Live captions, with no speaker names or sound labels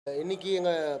இன்னைக்கு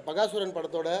எங்கள் பகாசுரன்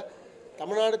படத்தோட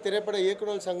தமிழ்நாடு திரைப்பட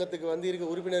இயக்குனர் சங்கத்துக்கு வந்து இருக்க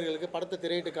உறுப்பினர்களுக்கு படத்தை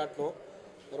திரையிட்டு காட்டணும்.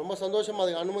 ரொம்ப சந்தோஷம்.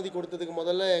 அதுக்கு அனுமதி கொடுத்ததுக்கு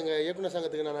முதல்ல எங்கள் இயக்குனர்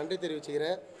சங்கத்துக்கு நான் நன்றி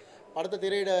தெரிவிச்சுக்கிறேன். படத்தை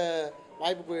திரையிட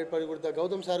வாய்ப்பு ஏற்பாடு கொடுத்த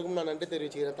கௌதம் சாருக்கும் நான் நன்றி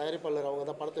தெரிவிச்சுக்கிறேன். தயாரிப்பாளர் அவங்க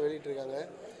தான் படத்தை வெளியிட்டிருக்காங்க.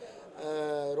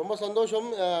 ரொம்ப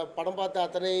சந்தோஷம். படம் பார்த்த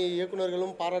அத்தனை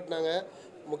இயக்குநர்களும் பாராட்டினாங்க.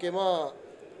 முக்கியமாக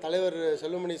தலைவர்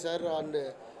Selvamani sir and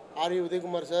or we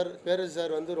Udhayakumar sir, Perarasu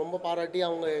sir வந்து ரொம்ப பாராட்டி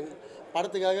அவங்க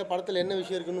படத்துக்காக படத்தில் என்ன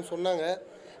விஷயம் இருக்குன்னு சொன்னாங்க.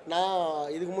 நான்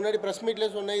இதுக்கு முன்னாடி ப்ரெஸ்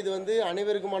மீட்லேயே சொன்னேன், இது வந்து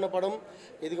அனைவருக்குமான படம்.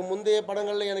 இதுக்கு முந்தைய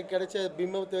படங்களில் எனக்கு கிடைச்ச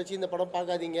பிம்பத்தை வச்சு இந்த படம்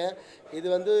பார்க்காதீங்க. இது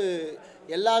வந்து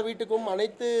எல்லா வீட்டுக்கும்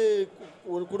அனைத்து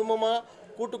ஒரு குடும்பமாக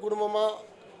கூட்டு குடும்பமாக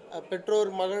பெற்றோர்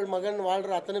மகன்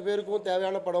வாழ்கிற அத்தனை பேருக்கும்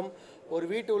தேவையான படம். ஒரு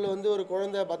வீட்டுக்குள்ளே வந்து ஒரு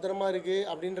குழந்தை பத்திரமா இருக்குது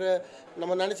அப்படின்ற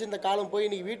நம்ம நினச்சி இந்த காலம் போய்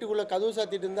இன்றைக்கி வீட்டுக்குள்ளே கதவு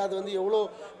சாத்திட்டு இருந்தால் அது வந்து எவ்வளோ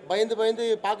பயந்து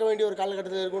பார்க்க வேண்டிய ஒரு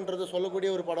காலகட்டத்தில் இருக்குன்றதை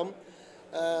சொல்லக்கூடிய ஒரு படம்.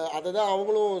 அதை தான்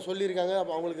அவங்களும் சொல்லியிருக்காங்க.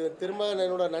 அப்போ அவங்களுக்கு திரும்ப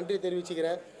என்னோட நன்றி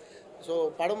தெரிவிச்சுக்கிறேன். ஸோ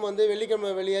படம் வந்து வெள்ளிக்கிழமை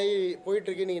வெளியாகி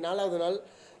போயிட்டுருக்கு. இன்றைக்கி 4வது நாள்.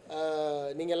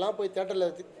 நீங்கள் எல்லாம் போய் தேட்டரில்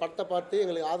படத்தை பார்த்து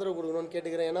எங்களுக்கு ஆதரவு கொடுக்கணும்னு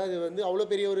கேட்டுக்கிறேன். ஏன்னா இது வந்து அவ்வளோ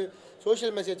பெரிய ஒரு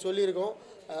சோஷியல் மெசேஜ் சொல்லியிருக்கோம்.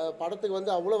 படத்துக்கு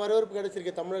வந்து அவ்வளோ வரவேற்பு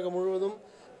கிடச்சிருக்கு தமிழகம் முழுவதும்.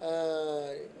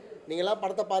 நீங்கள்லாம்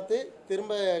படத்தை பார்த்து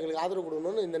திரும்ப எங்களுக்கு ஆதரவு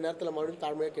கொடுக்கணும்னு இந்த நேரத்தில் மறுபடியும்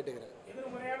தாழ்மையாக கேட்டுக்கிறேன்.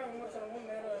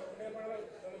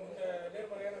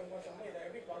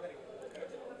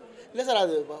 இல்லை சார்,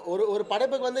 அது ஒரு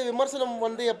படைப்புக்கு வந்து விமர்சனம்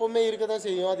வந்து எப்போவுமே இருக்க தான்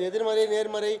செய்யும். அது எதிர்மறை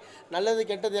நேர்மறை நல்லது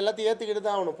கெட்டது எல்லாத்தையும் ஏற்றுக்கிட்டு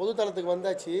தான் ஆகணும். பொதுத்தளத்துக்கு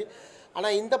வந்தாச்சு.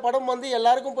 ஆனால் இந்த படம் வந்து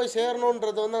எல்லாருக்கும் போய்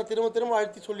சேரணுன்றதை வந்து நான் திரும்ப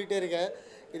அழுத்தி சொல்லிகிட்டே இருக்கேன்.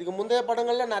 இதுக்கு முந்தைய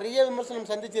படங்களில் நிறைய விமர்சனம்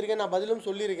சந்திச்சிருக்கேன், நான் பதிலும்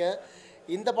சொல்லியிருக்கேன்.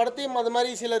 இந்த படத்தையும் அது மாதிரி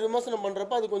சிலர் விமர்சனம்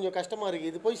பண்ணுறப்ப அது கொஞ்சம் கஷ்டமாக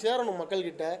இருக்குது. இது போய் சேரணும்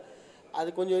மக்கள்கிட்ட. அது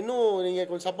கொஞ்சம் இன்னும் நீங்கள்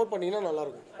கொஞ்சம் சப்போர்ட் பண்ணிங்கன்னா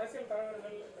நல்லாயிருக்கும்.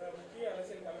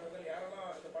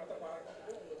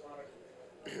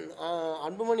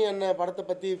 அன்புமணி அண்ணன் படத்தை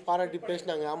பற்றி பாராட்டி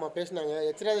பேசினாங்க. ஆமாம், பேசினாங்க.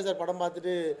 எச்ராஜா சார் படம்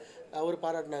பார்த்துட்டு அவர்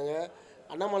பாராட்டினாங்க.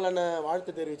 அண்ணாமலை அண்ணன்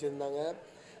வாழ்த்து தெரிவிச்சிருந்தாங்க.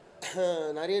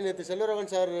 நிறைய நேற்று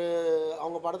செல்வராகவன் சார்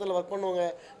அவங்க படத்தில் ஒர்க் பண்ணுவாங்க.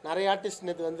 நிறைய ஆர்டிஸ்ட்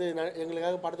நேற்று வந்து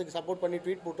எங்களுக்காக படத்துக்கு சப்போர்ட் பண்ணி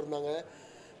ட்வீட் போட்டிருந்தாங்க.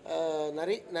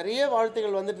 நிறைய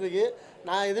வாழ்த்துக்கள் வந்துட்டுருக்கு.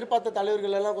 நான் எதிர்பார்த்த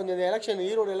தலைவர்கள் எல்லாம் கொஞ்சம் இந்த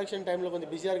ஈரோடு எலெக்ஷன் டைமில்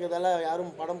கொஞ்சம் பிஸியாக இருக்கிறதால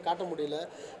யாரும் படம் காட்ட முடியல.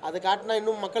 அதை காட்டினா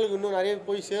இன்னும் மக்களுக்கு இன்னும் நிறைய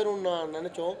போய் சேரும்னு நான்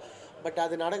நினச்சோம். பட்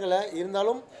அது நடக்கலை.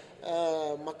 இருந்தாலும்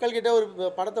மக்கள்கிட்ட ஒரு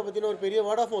படத்தை பற்றின ஒரு பெரிய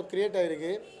வேர்ட் ஆஃப் மவுத் க்ரியேட்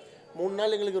ஆகிருக்கு. 3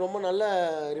 நாள் எங்களுக்கு ரொம்ப நல்ல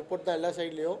ரிப்போர்ட் தான் எல்லா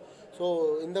சைட்லேயும். ஸோ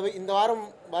இந்த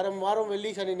வாரம்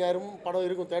வெள்ளி சனி ஞாயிறும் படம்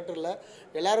இருக்கும் தேட்டரில்.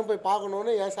 எல்லோரும் போய்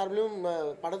பார்க்கணுன்னு என் சார்பிலையும்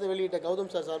படத்தை வெளியிட்ட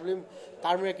கௌதம் சார் சார்பிலையும்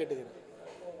தாழ்மையாக கேட்டுக்கிறேன்.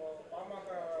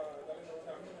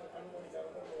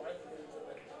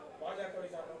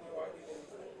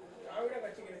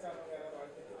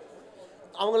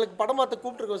 அவங்களுக்கு படம் பார்த்து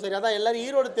கூப்பிட்ருக்கோம். சரி, அதான் எல்லோரும்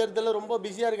ஈரோடு தேர்தலில் ரொம்ப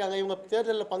பிஸியாக இருக்காங்க. இவங்க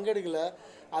தேர்தலில் பங்கெடுக்கலை.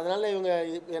 அதனால் இவங்க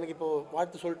எனக்கு இப்போது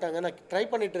வாழ்த்து சொல்லிட்டாங்க. நான் ட்ரை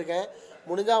பண்ணிகிட்ருக்கேன்.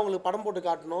 முடிஞ்சால் அவங்களுக்கு படம் போட்டு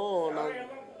காட்டணும்.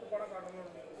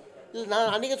 நான்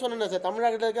அன்றைக்கே சொன்னேன் சார்,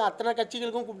 தமிழ்நாட்டில் இருக்க அத்தனை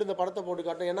கட்சிகளுக்கும் கூப்பிட்டு இந்த படத்தை போட்டு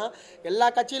காட்டணும். ஏன்னா எல்லா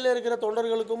கட்சியில் இருக்கிற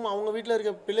தொண்டர்களுக்கும் அவங்க வீட்டில்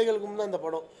இருக்க பிள்ளைகளுக்கும் தான் இந்த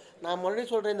படம். நான்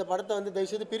மறுபடியும் சொல்கிறேன், இந்த படத்தை வந்து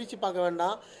தயவுசெய்து பிரித்து பார்க்க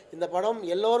வேண்டாம். இந்த படம்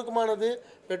எல்லோருக்குமானது.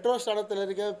 பெற்றோர் ஸ்தானத்தில்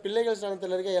இருக்க, பிள்ளைகள்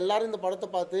ஸ்தானத்தில் இருக்க எல்லோரும் இந்த படத்தை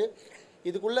பார்த்து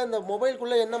இதுக்குள்ளே இந்த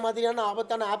மொபைலுக்குள்ளே என்ன மாதிரியான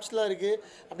ஆபத்தான ஆப்ஸ்லாம் இருக்குது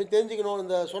அப்படின்னு தெரிஞ்சுக்கணும்.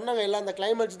 இந்த சொன்னாங்க எல்லாம் இந்த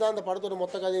கிளைமேக்ஸ் தான் இந்த படத்தோட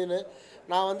மொத்த கதைன்னு.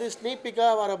 நான் வந்து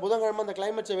ஸ்னீப்பிக்காக வர புதன்கிழமை அந்த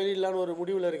கிளைமேக்ஸை வெளியிடலான்னு ஒரு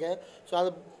முடிவில் இருக்கேன். ஸோ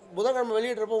அது புதன்கிழமை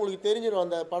வெளியிடுறப்போ உங்களுக்கு தெரிஞ்சிடும்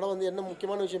அந்த படம் வந்து என்ன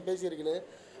முக்கியமான விஷயம் பேசியிருக்குன்னு.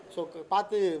 ஸோ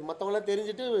பார்த்து மற்றவங்களாம்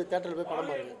தெரிஞ்சுட்டு தேட்டரில் போய்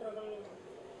படம் பாருங்கள்.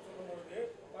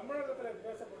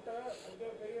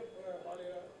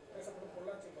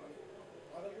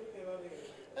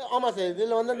 ஆமாம் சார்,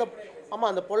 இதில் வந்து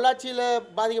அந்த பொள்ளாச்சியில்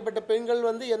பாதிக்கப்பட்ட பெண்கள்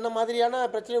வந்து என்ன மாதிரியான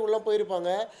பிரச்சனைக்குள்ளே போயிருப்பாங்க,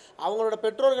 அவங்களோட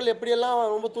பெற்றோர்கள் எப்படியெல்லாம்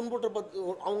ரொம்ப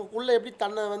அவங்களுக்குள்ளே எப்படி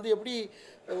தன்னை வந்து எப்படி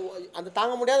அந்த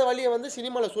தாங்க முடியாத வழியை வந்து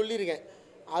சினிமாவில் சொல்லியிருக்கேன்.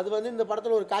 அது வந்து இந்த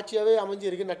படத்தில் ஒரு காட்சியாகவே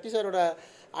அமைஞ்சிருக்கு. நட்டி சாரோட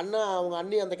அவங்க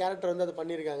அண்ணி அந்த கேரக்டர் வந்து அதை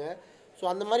பண்ணியிருக்காங்க. ஸோ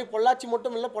அந்த மாதிரி பொள்ளாச்சி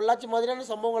மட்டும் இல்லை, பொள்ளாச்சி மாதிரியான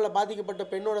சம்பவங்களில் பாதிக்கப்பட்ட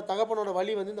பெண்ணோட தகப்பனோட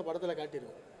வழி வந்து இந்த படத்தில்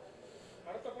காட்டியிருக்கோம்.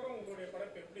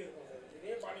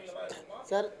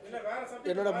 சார்,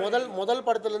 என்னோட முதல்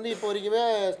படத்துலேருந்து இப்போ வரைக்குமே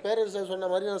பேரரசு சார் சொன்ன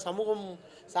மாதிரி நான் சமூகம்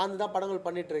சார்ந்து தான் படங்கள்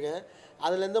பண்ணிகிட்ருக்கேன்.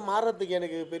 அதுலேருந்து மாறுறதுக்கு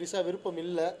எனக்கு பெருசாக விருப்பம்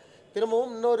இல்லை.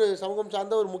 திரும்பவும் இன்னொரு சமூகம்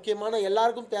சார்ந்த ஒரு முக்கியமான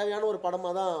எல்லாருக்கும் தேவையான ஒரு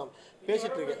படமாக தான்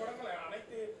பேசிகிட்ருக்கேன்.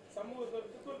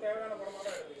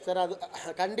 சார், அது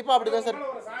கண்டிப்பாக அப்படி தான் சார்.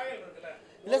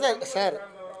 இல்லை சார்,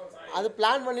 அது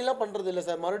பிளான் பண்ணிலாம் பண்ணுறது இல்லை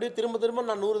சார். மறுபடியும் திரும்ப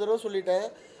நான் 100 தடவை சொல்லிட்டேன்.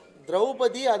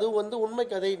 திரௌபதி அது வந்து உண்மை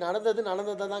கதை. நடந்ததை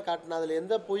தான் காட்டினேன். அதில்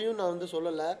எந்த பொய்யும் நான் வந்து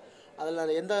சொல்லலை.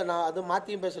 அதில் நான் அது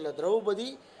மாற்றியும் பேசலை. திரௌபதி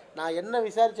நான் என்ன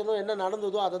விசாரிச்சனோ என்ன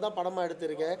நடந்ததோ அதை தான் படமாக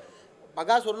எடுத்திருக்கேன்.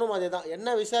 பகாசுரனும் அதே தான்.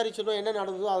 என்ன விசாரிச்சனோ என்ன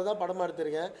நடந்ததோ அதை தான் படமாக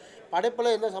எடுத்திருக்கேன்.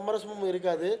 படைப்பில் எந்த சமரசமும்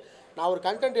இருக்காது. நான் ஒரு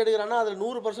கண்டென்ட் எடுக்கிறேன்னா அதில்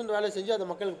 100% வேலை செஞ்சு அதை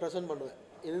மக்களுக்கு ப்ரெசென்ட் பண்ணுவேன்.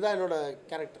 இதுதான் என்னோட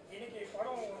கேரக்டர். இன்னைக்கு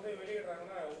படம் வந்து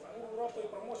வெளியிடுறாங்கன்னா ஊரா போய்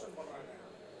ப்ரமோஷன் பண்ணுறாங்க,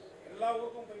 எல்லா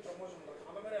ஊருக்கும் போய் ப்ரமோஷன் பண்ணுறாங்க.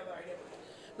 அந்த மாதிரி அதை ஐடியா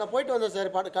நான் போயிட்டு வந்தேன் சார்.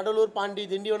 கடலூர், பாண்டி,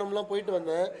 திண்டிவனம்லாம் போயிட்டு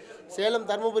வந்தேன். சேலம்,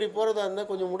 தருமபுரி போகிறதா இருந்தால்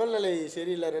கொஞ்சம் உடல்நிலை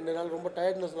சரியில்லை. 2 நாள் ரொம்ப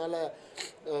டயர்ட்னஸ்னால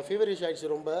ஃபீவரிஷ்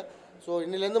ஆகிடுச்சு ரொம்ப. ஸோ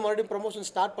இன்னிலேருந்து மறுபடியும் ப்ரமோஷன்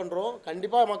ஸ்டார்ட் பண்ணுறோம்.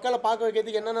 கண்டிப்பாக மக்களை பார்க்க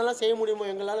வைக்கிறதுக்கு என்னென்னலாம் செய்ய முடியுமோ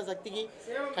எங்களால் சக்திக்கு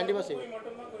கண்டிப்பாக செய்வோம்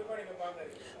மட்டும்தான் குறிப்பாக நீங்கள்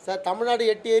பார்க்குறீங்க சார். தமிழ்நாடு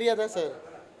 8 ஏரியா தான் சார்.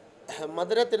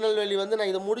 மதுரை, திருநெல்வேலி வந்து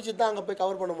நான் இதை முடிச்சு தான் அங்கே போய்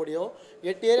கவர் பண்ண முடியும்.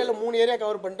 8 ஏரியாவில் 3 ஏரியா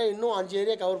கவர் பண்ணிட்டேன். இன்னும் 5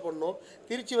 ஏரியா கவர் பண்ணணும்.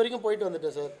 திருச்சி வரைக்கும் போயிட்டு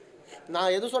வந்துட்டேன் சார்.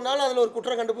 நான் எது சொன்னாலும் அதில் ஒரு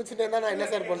குற்றம் கண்டுபிடிச்சிட்டே இருந்தால் நான் என்ன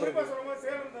சார் பண்ணுறது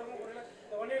சேலம் தருமபுரியில்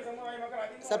இந்த வன்னியர் சமுதாய மக்கள்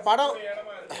அதிகமாக சார்? படம்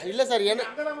இடமா இருக்கு. இல்லை சார்.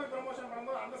 அங்கே தான் போய் ப்ரமோஷன்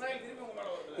பண்ணும்போது அந்த சாயல் திரும்பி உங்க மேலே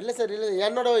வருது. இல்லை சார், இல்லை.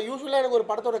 என்னோட யூஸ்வலாக எனக்கு ஒரு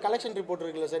படத்தோட கலெக்ஷன் ரிப்போர்ட்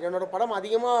இருக்குல்ல சார். என்னோட படம்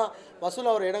அதிகமாக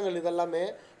வசூலாகிற இடங்கள் இதெல்லாமே.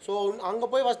 ஸோ அங்கே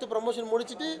போய் ஃபஸ்ட்டு ப்ரமோஷன்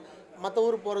முடிச்சுட்டு மற்ற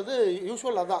ஊருக்கு போகிறது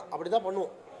யூஸ்வல். அதான் அப்படி தான்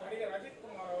பண்ணுவோம் நடிகர் அஜித்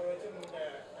குமார் அவரை வச்சு நீங்கள்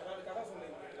ஏதாவது கதை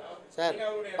சொல்லியிருக்கீங்களா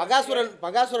சார்?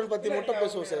 பகாசுரன் பற்றி மட்டும்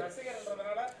பேசுவோம் சார்.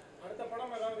 ரசிகர்ன்றதுனால அடுத்த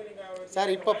படம் ஏதாவது நீங்கள்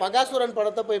சார் இப்போ பகாசுரன்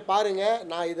படத்தை போய் பாருங்கள்.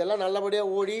 நான் இதெல்லாம்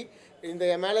நல்லபடியாக ஓடி இந்த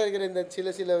என் மேலே இருக்கிற இந்த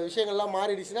சில விஷயங்கள்லாம்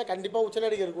மாறிடுச்சுன்னா கண்டிப்பாக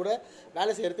உச்சநடிகர் கூட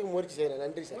வேலை செய்கிறதுக்கு முயற்சி செய்கிறேன்.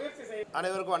 நன்றி சார்.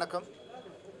 அனைவருக்கும் வணக்கம்.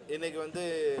 இன்றைக்கி வந்து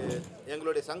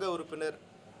எங்களுடைய சங்க உறுப்பினர்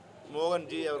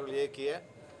மோகன்ஜி அவர்கள் இயக்கிய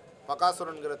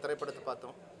பகாசுரன்கிற திரைப்படத்தை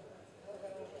பார்த்தோம்.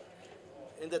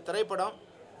 இந்த திரைப்படம்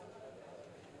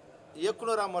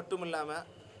இயக்குனராக மட்டும் இல்லாமல்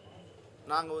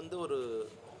நாங்கள் வந்து ஒரு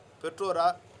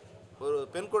பெற்றோராக, ஒரு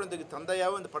பெண் குழந்தைக்கு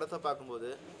தந்தையாகவும் இந்த படத்தை பார்க்கும்போது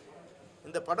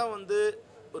இந்த படம் வந்து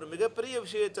ஒரு மிகப்பெரிய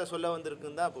விஷயத்தை சொல்ல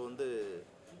வந்திருக்குன்னு தான் அப்போ வந்து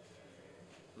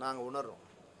நாங்கள் உணர்றோம்.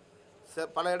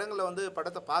 பல இடங்களில் வந்து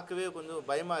படத்தை பார்க்கவே கொஞ்சம்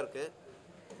பயமாக இருக்குது.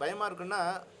 பயமாக இருக்குன்னா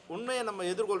உண்மையை நம்ம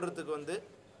எதிர்கொள்கிறதுக்கு வந்து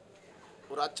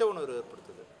ஒரு அச்ச உணர்வு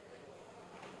ஏற்படுத்துது.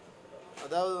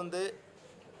 அதாவது வந்து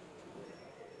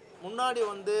முன்னாடி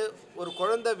வந்து ஒரு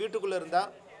குழந்தை வீட்டுக்குள்ளே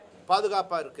இருந்தால்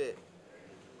பாதுகாப்பாக இருக்குது.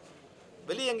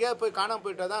 வெளியே எங்கேயாவது போய் காணாமல்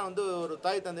போயிட்டால் தான் வந்து ஒரு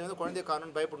தாய் தந்தை வந்து குழந்தைய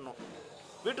காணும்னு பயப்படணும்.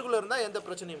 வீட்டுக்குள்ளே இருந்தால் எந்த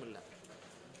பிரச்சனையும் இல்லை.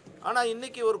 ஆனால்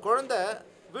இன்றைக்கி ஒரு குழந்தை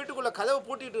வீட்டுக்குள்ளே கதவை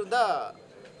பூட்டிகிட்டு இருந்தால்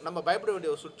நம்ம பயப்பட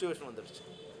வேண்டிய ஒரு சுச்சுவேஷன் வந்துடுச்சு.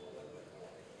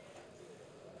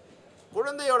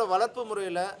 குழந்தையோட வளர்ப்பு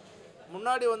முறையில்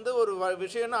முன்னாடி வந்து ஒரு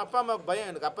விஷயம்னா அப்பா அம்மாவுக்கு பயம்.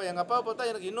 எங்கள் அப்பாவை பார்த்தா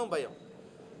எனக்கு இன்னும் பயம்.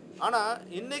 ஆனால்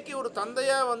இன்றைக்கி ஒரு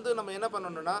தந்தையாக வந்து நம்ம என்ன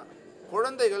பண்ணணும்னா,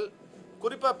 குழந்தைகள்,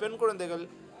 குறிப்பாக பெண் குழந்தைகள்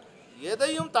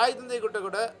எதையும் தாய் தந்தைகிட்ட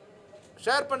கூட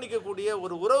ஷேர் பண்ணிக்கக்கூடிய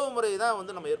ஒரு உறவு முறை தான்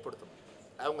வந்து நம்ம ஏற்படுத்தணும்.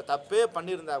 அவங்க தப்பே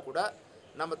பண்ணியிருந்தா கூட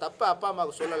நம்ம தப்பை அப்பா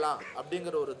அம்மாவுக்கு சொல்லலாம்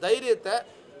அப்படிங்கிற ஒரு தைரியத்தை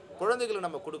குழந்தைகளை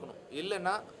நம்ம கொடுக்கணும்.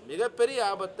 இல்லைன்னா மிகப்பெரிய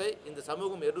ஆபத்தை இந்த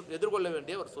சமூகம் எதிர்கொள்ள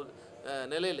வேண்டிய ஒரு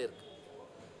நிலையில் இருக்குது.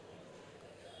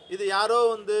 இது யாரோ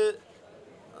வந்து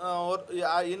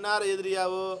இன்னார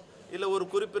எதிரியாவோ இல்லை ஒரு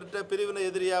குறிப்பிட்ட பிரிவினை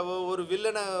எதிரியாவோ ஒரு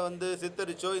வில்லனை வந்து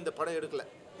சித்தரிச்சோ இந்த படம் எடுக்கலை.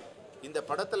 இந்த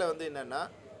படத்தில் வந்து என்னென்னா,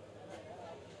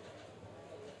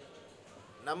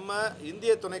 நம்ம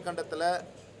இந்திய துணைக்கண்டத்தில்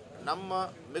நம்ம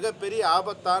மிகப்பெரிய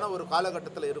ஆபத்தான ஒரு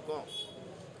காலகட்டத்தில் இருக்கோம்.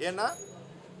 ஏன்னா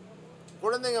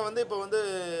குழந்தைங்க வந்து இப்போ வந்து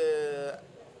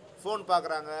ஃபோன்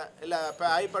பார்க்குறாங்க, இல்லை இப்போ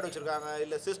ஐபேட் வச்சுருக்காங்க,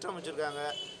 இல்லை சிஸ்டம் வச்சுருக்காங்க.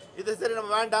 இது சரி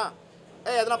நம்ம வேண்டாம்,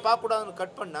 அதெல்லாம் பார்க்கக்கூடாதுன்னு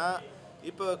கட் பண்ணால்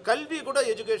இப்போ கல்வி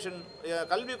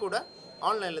கூட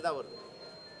ஆன்லைனில் தான் வருது.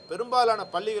 பெரும்பாலான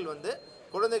பள்ளிகள் வந்து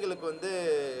குழந்தைகளுக்கு வந்து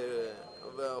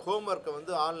ஹோம்ஒர்க்கை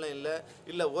வந்து ஆன்லைனில்,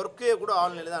 இல்லை ஒர்க்கே கூட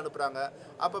ஆன்லைனில் தான் அனுப்புகிறாங்க.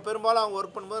 அப்போ பெரும்பாலும் அவங்க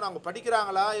ஒர்க் பண்ணும்போது அவங்க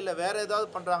படிக்கிறாங்களா இல்லை வேறு ஏதாவது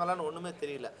பண்ணுறாங்களான்னு ஒன்றுமே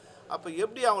தெரியல. அப்போ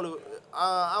எப்படி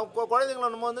அவங்க குழந்தைங்கள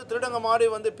நம்ம வந்து திருடங்க மாதிரி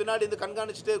வந்து பின்னாடி வந்து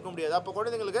கண்காணிச்சுட்டே இருக்க முடியாது. அப்போ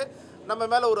குழந்தைங்களுக்கு நம்ம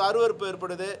மேலே ஒரு அருவருப்பு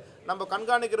ஏற்படுது. நம்ம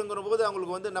கண்காணிக்கிறோங்கிற போது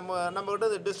அவங்களுக்கு வந்து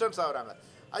நம்மகிட்ட டிஸ்டன்ஸ் ஆகுறாங்க.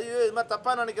 ஐயோ இது மாதிரி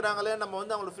தப்பாக நினைக்கிறாங்களே, நம்ம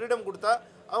வந்து அவங்களுக்கு ஃப்ரீடம் கொடுத்தா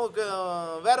அவங்களுக்கு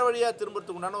வேறு வழியாக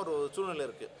திரும்புறதுக்கு உண்டான ஒரு சூழ்நிலை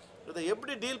இருக்குது. இதை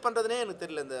எப்படி டீல் பண்ணுறதுனே எனக்கு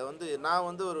தெரியல. இந்த வந்து நான்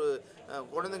வந்து ஒரு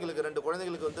குழந்தைங்களுக்கு 2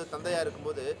 குழந்தைங்களுக்கு வந்து தந்தையாக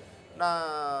இருக்கும்போது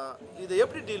நான் இதை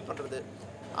எப்படி டீல் பண்ணுறது,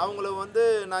 அவங்கள வந்து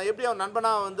நான் எப்படி அவன்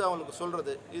நண்பனாக வந்து அவங்களுக்கு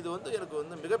சொல்கிறது, இது வந்து எனக்கு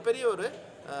வந்து மிகப்பெரிய ஒரு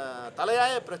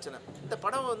தலையாய பிரச்சனை. இந்த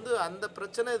படம் வந்து அந்த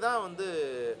பிரச்சனை தான் வந்து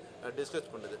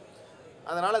டிஸ்கஸ் பண்ணுது.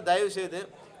 அதனால் தயவுசெய்து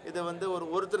இதை வந்து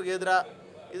ஒருத்தருக்கு எதிராக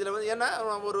இதில் வந்து ஏன்னா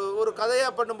ஒரு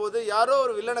கதையாக பண்ணும்போது யாரோ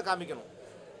ஒரு வில்லனை காமிக்கணும்.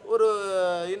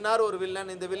 இன்னார் ஒரு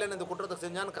வில்லன், இந்த வில்லன் இந்த குற்றத்தை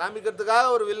செஞ்சான்னு காமிக்கிறதுக்காக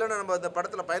ஒரு வில்லனை நம்ம இந்த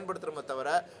படத்தில் பயன்படுத்துகிறோமே தவிர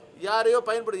யாரையோ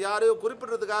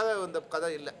குறிப்பிடுறதுக்காக இந்த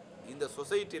கதை இல்லை. இந்த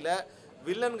சொசைட்டியில்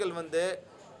வில்லன்கள் வந்து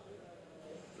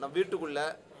நம்ம வீட்டுக்குள்ளே,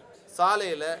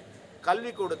 சாலையில்,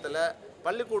 கல்விக்கூடத்தில்,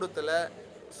 பள்ளிக்கூடத்தில்,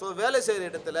 வேலை செய்கிற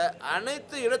இடத்துல,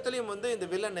 அனைத்து இடத்துலையும் வந்து இந்த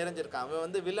வில்லன் நிறைஞ்சிருக்கான். அவன்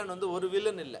வந்து வில்லன் வந்து ஒரு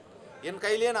வில்லன் இல்லை, என்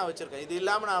கையிலேயே நான் வச்சுருக்கேன். இது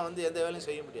இல்லாமல் நான் வந்து எந்த வேலையும்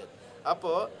செய்ய முடியாது.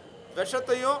 அப்போது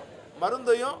விஷத்தையும்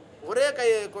மருந்தையும் ஒரே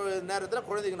நேரத்தில்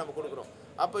குழந்தைக்கு நம்ம கொடுக்குறோம்.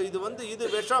 அப்போ இது வந்து இது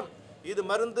விஷம், இது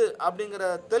மருந்து அப்படிங்கிற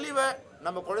தெளிவை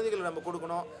நம்ம குழந்தைகளுக்கு நம்ம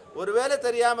கொடுக்கணும். ஒருவேளை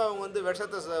தெரியாமல் அவங்க வந்து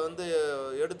விஷத்தை வந்து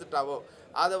எடுத்துட்டாவோ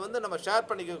அதை வந்து நம்ம ஷேர்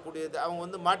பண்ணிக்கக்கூடியது. அவங்க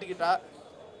வந்து மாட்டிக்கிட்டா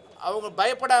அவங்க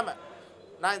பயப்படாமல்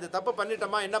நான் இந்த தப்பை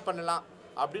பண்ணிட்டோமா என்ன பண்ணலாம்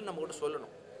அப்படின்னு நம்மக்கிட்ட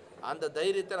சொல்லணும். அந்த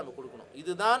தைரியத்தை நம்ம கொடுக்கணும்.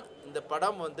 இதுதான் இந்த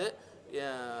படம் வந்து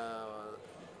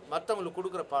மற்றவங்களுக்கு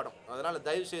கொடுக்குற பாடம். அதனால்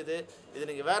தயவுசெய்து இது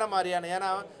நீங்கள் வேறு மாதிரியான, ஏன்னா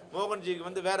மோகன்ஜிக்கு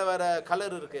வந்து வேறு வேறு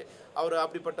கலர் இருக்குது, அவர்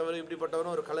அப்படிப்பட்டவர்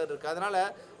இப்படிப்பட்டவரும் ஒரு கலர் இருக்குது. அதனால்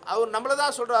அவர் நம்மளை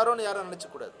தான் சொல்கிறாரோன்னு யாரும்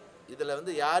நினச்சக்கூடாது. இதில்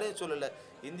வந்து யாரையும் சொல்லலை.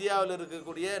 இந்தியாவில்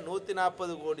இருக்கக்கூடிய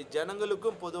 140 கோடி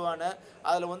ஜனங்களுக்கும் பொதுவான,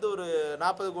 அதில் வந்து ஒரு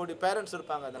 40 கோடி பேரண்ட்ஸ்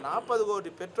இருப்பாங்க, அந்த 40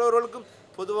 கோடி பெற்றோர்களுக்கும்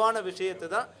பொதுவான விஷயத்தை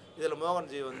தான் இதில்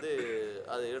மோகன்ஜி வந்து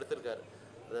அதை எடுத்திருக்காரு.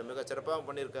 அதை மிக சிறப்பாக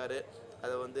பண்ணியிருக்காரு.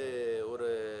 அதை வந்து ஒரு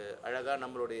அழகாக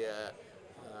நம்மளுடைய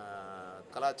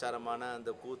கலாச்சாரமான அந்த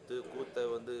கூத்தை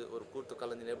வந்து ஒரு கூத்து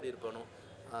கலைஞன் எப்படி இருப்பானோ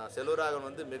செல்வராகவன்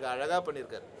வந்து மிக அழகாக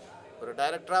பண்ணியிருக்காரு. ஒரு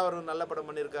டைரக்டராக ஒரு நல்ல படம்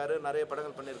பண்ணியிருக்காரு, நிறைய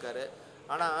படங்கள் பண்ணியிருக்காரு.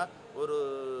 ஆனால் ஒரு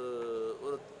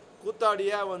ஒரு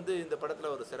கூத்தாடியாக வந்து இந்த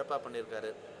படத்தில் ஒரு சிறப்பாக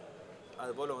பண்ணியிருக்காரு.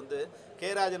 அதுபோல் வந்து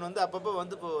கேராஜன் வந்து அப்பப்போ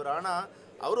வந்து போவார். ஆனால்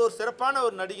அவர் ஒரு சிறப்பான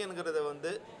ஒரு நடிகனுங்கிறத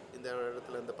வந்து இந்த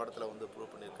இடத்துல இந்த படத்தில் வந்து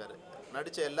ப்ரூவ் பண்ணியிருக்காரு.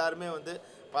 நடித்த எல்லாருமே வந்து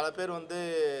பல பேர் வந்து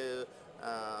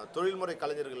தொழில்முறை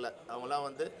கலைஞர்கள், அவங்களாம்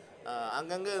வந்து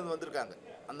அங்கங்கே வந்திருக்காங்க,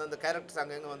 அந்தந்த கேரக்டர்ஸ்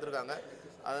அங்கங்கே வந்திருக்காங்க.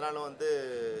 அதனால் வந்து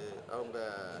அவங்க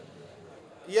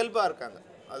இயல்பாக இருக்காங்க.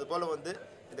 அதுபோல் வந்து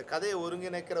இந்த கதையை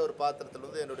ஒருங்கிணைக்கிற ஒரு பாத்திரத்தில்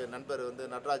வந்து என்னுடைய நண்பர் வந்து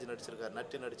நடராஜ்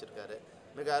நடிச்சிருக்காரு.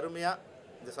 மிக அருமையாக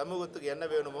இந்த சமூகத்துக்கு என்ன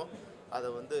வேணுமோ அதை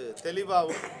வந்து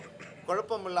தெளிவாகவும்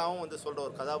குழப்பம் இல்லாமல் வந்து சொல்கிற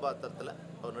ஒரு கதாபாத்திரத்தில்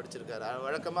அவர் நடிச்சிருக்காரு.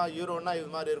 வழக்கமாக ஹீரோன்னா இது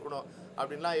மாதிரி இருக்கணும்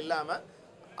அப்படின்லாம் இல்லாமல்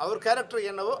அவர் கேரக்டர்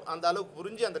என்னவோ அந்த அளவுக்கு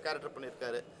புரிஞ்சு அந்த கேரக்டர்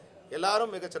பண்ணியிருக்காரு.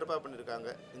 எல்லாரும் மிகச்சிறப்பாக பண்ணியிருக்காங்க.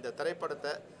 இந்த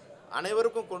திரைப்படத்தை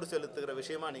அனைவருக்கும் கொண்டு செலுத்துகிற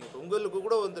விஷயமா நீங்கள் உங்களுக்கு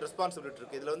கூட வந்து ரெஸ்பான்சிபிலிட்டி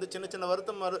இருக்குது. இதில் வந்து சின்ன சின்ன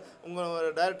வருத்தம்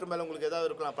உங்கள் டைரக்டர் மேலே உங்களுக்கு ஏதாவது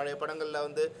இருக்கலாம், பழைய படங்களில்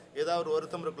வந்து ஏதாவது ஒரு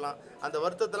வருத்தம் இருக்கலாம். அந்த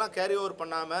வருத்தத்தெல்லாம் கேரி ஓவர்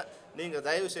பண்ணாமல் நீங்கள்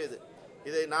தயவுசெய்து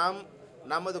இதை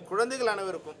நமது குழந்தைகள்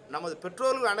அனைவருக்கும், நமது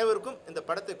பெற்றோர்கள் அனைவருக்கும் இந்த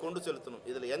படத்தை கொண்டு செலுத்தணும்.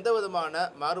 இதில் எந்த விதமான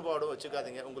மாறுபாடும்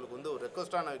வச்சுக்காதீங்க. உங்களுக்கு வந்து ஒரு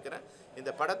ரெக்வஸ்ட்டாக நான் வைக்கிறேன்,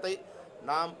 இந்த படத்தை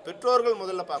நாம் பெற்றோர்கள்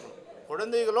முதல்ல பார்க்கணும்,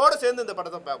 குழந்தைகளோடு சேர்ந்து இந்த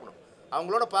படத்தை பார்க்கணும்.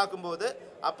 அவங்களோட பார்க்கும்போது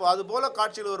அப்போ அதுபோல்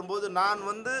காட்சிகள் வரும்போது நான்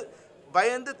வந்து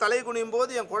பயந்து தலை குனியும்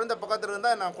போது என் குழந்தை பக்கத்தில்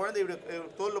இருந்தால் நான் குழந்தை இப்படி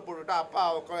தோளில் போட்டுவிட்டா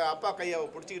அப்பா கையை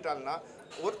பிடிச்சிக்கிட்டாங்கன்னா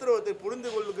ஒருத்தர் புரிந்து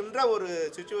கொள்கின்ற ஒரு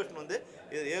சுச்சுவேஷன் வந்து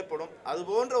இது ஏற்படும். அது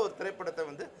போன்ற ஒரு திரைப்படத்தை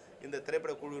வந்து இந்த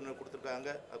திரைப்பட குழுவினர் கொடுத்துருக்காங்க.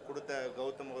 கொடுத்த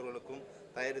கௌதம் அவர்களுக்கும்,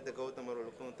 தயாரித்த கௌதம்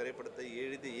அவர்களுக்கும், திரைப்படத்தை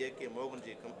எழுதி இயக்கிய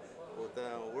மோகன்ஜிக்கும்,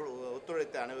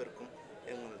 ஒத்துழைத்த அனைவருக்கும்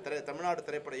எங்கள் தமிழ்நாடு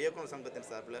திரைப்பட இயக்குனர் சங்கத்தின்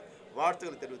சார்பில்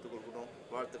வாழ்த்துக்களை தெரிவித்துக் கொள்கிறோம்.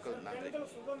 வாழ்த்துக்கள், நன்றி.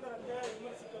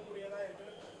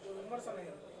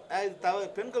 இது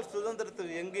பெண்கள் சுதந்திரத்தை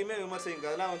எங்கேயுமே விமர்சிங்க,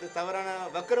 அதெல்லாம் வந்து தவறான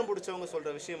வக்கரம் பிடிச்சவங்க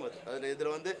சொல்கிற விஷயம் அது. அதில்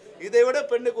இதில் வந்து இதை விட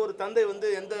பெண்ணுக்கு ஒரு தந்தை வந்து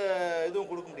எந்த இதுவும்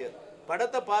கொடுக்க முடியாது.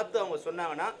 படத்தை பார்த்து அவங்க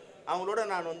சொன்னாங்கன்னா அவங்களோட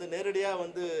நான் வந்து நேரடியாக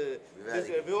வந்து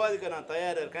விவாதிக்க நான்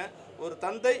தயாராக இருக்கேன். ஒரு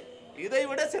தந்தை இதை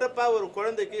விட சிறப்பாக ஒரு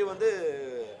குழந்தைக்கு வந்து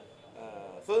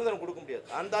சுதந்திரம் கொடுக்க முடியாது.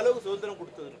 அந்த அளவுக்கு சுதந்திரம்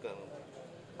கொடுத்துருக்காங்க.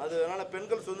 அதனால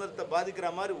பெண்கள் சுதந்திரத்தை பாதிக்கிற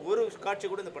மாதிரி ஒரு காட்சி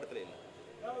கூட இந்த படத்தில் இல்லை.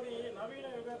 நவீன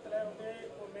யுகத்தில் வந்து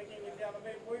இப்போ மேக்கிங் இந்தியா அந்த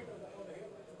மாதிரி போயிட்டு இருக்கும்போது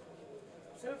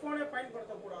செல்ஃபோனே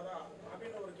பயன்படுத்தக்கூடாதா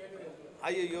அப்படின்ற ஒரு கேள்வி.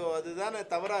 ஐயோ, அதுதானே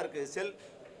தவறாக இருக்குது.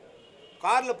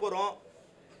 காரில் போகிறோம்,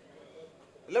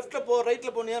 லெஃப்ட்டில்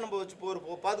ரைட்டில் போனியா நம்ம வச்சு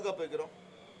பாதுகாப்பு வைக்கிறோம்.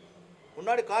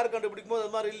 முன்னாடி கார் கண்டுபிடிக்கும் போது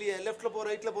அது மாதிரி இல்லையே, லெஃப்ட்டில்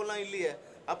ரைட்டில் போகலாம் இல்லையே.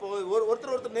 அப்போ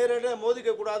ஒருத்தர் நேரடியாக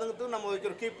மோதிக்க கூடாதுங்கிறது நம்ம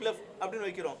வைக்கிறோம், கீப் லெஃப்ட் அப்படின்னு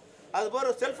வைக்கிறோம். அதுபோல்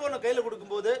செல்ஃபோனை கையில்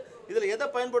கொடுக்கும்போது இதில் எதை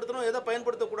பயன்படுத்தணும் எதை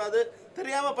பயன்படுத்தக்கூடாது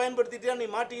தெரியாமல் பயன்படுத்திட்டியா நீ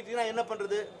மாட்டிக்கிட்டீங்கன்னா என்ன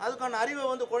பண்ணுறது, அதுக்கான அறிவை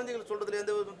வந்து குழந்தைகள் சொல்கிறதுல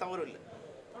எந்த விதம் தவறும் இல்லை.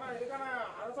 ஆனால் இதுக்கான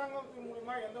அரசாங்கத்தின்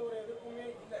மூலமா எந்த ஒரு எதிர்ப்புமே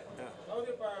இல்லை. அதாவது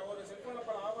இப்போ ஒரு செல்ஃபோனில்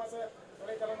பல ஆபாச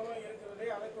தொலைத்தளங்களும் இருக்கிறது,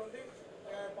 அதுக்கு வந்து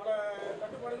பல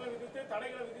கட்டுப்பாடுகளை விதித்து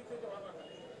தடைகளை விதித்துட்டு வர்றாங்க,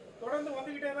 தொடர்ந்து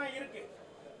வந்துக்கிட்டே தான் இருக்குது.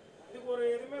 இதுக்கு ஒரு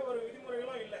எதுவுமே ஒரு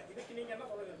விதிமுறைகளும் இல்லை. இதுக்கு நீங்கள் என்ன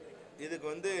சொல்லுங்க? இதுக்கு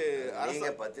வந்து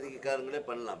நீங்கள் பத்திரிகைக்காரங்களே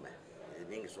பண்ணலாமே,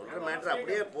 நீங்கள் சொல்கிற மேட்ரு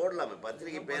அப்படியே போடலாமே,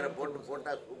 பத்திரிகை பேரை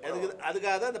போட்டால்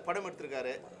அதுக்காக தான் இந்த படம்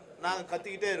எடுத்திருக்காரு. நாங்கள்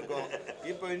கத்திக்கிட்டே இருக்கோம்.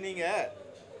 இப்போ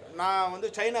நான் வந்து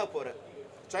சைனா போகிறேன்,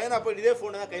 சைனா போய் இதே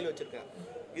ஃபோனை தான் கையில் வச்சுருக்கேன்.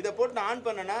 இதை போட்டு நான் ஆன்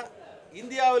பண்ணேன்னா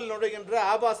இந்தியாவில் நுழைகின்ற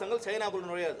ஆபாசங்கள் சைனாக்குள்ள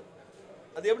நுழையாது.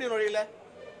 அது எப்படி நுழையல?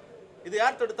 இது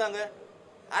யார் தடுத்தாங்க?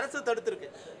 அரசு தடுத்திருக்கு.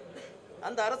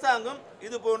 அந்த அரசாங்கம்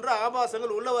இது போன்ற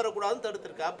ஆபாசங்கள் உள்ளே வரக்கூடாதுன்னு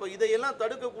தடுத்திருக்கு. அப்போ இதையெல்லாம்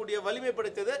தடுக்கக்கூடிய வலிமை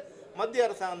படைத்தது மத்திய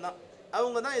அரசாங்கம் தான்.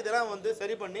 அவங்க தான் இதெல்லாம் வந்து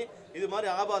சரி பண்ணி இது மாதிரி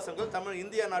ஆபாசங்கள்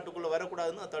இந்தியா நாட்டுக்குள்ளே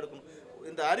வரக்கூடாதுன்னு தடுக்கணும்.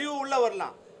 இந்த அறிவு உள்ளே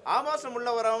வரலாம், ஆபாசம்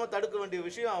உள்ளே வராமல் தடுக்க வேண்டிய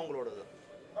விஷயம் அவங்களோடது.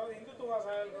 அதாவது இந்துத்துவ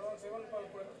செயல்களும் சிவன்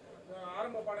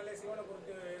ஆரம்ப பாடலே சிவனை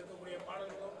குறித்து இருக்கக்கூடிய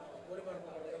பாடல்களும்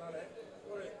ஒளிபரப்பப்படுறதுனால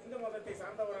ஒரு இந்து மதத்தை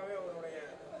சார்ந்தவராகவே அவருடைய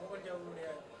மோகன்ஜி அவர்களுடைய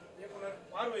இயக்குனர்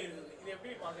பார்வை இருக்குது. இது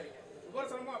எப்படி பார்க்குறீங்க?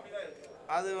 விமர்சனமும் அப்படிதான் இருக்கு.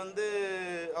 அது வந்து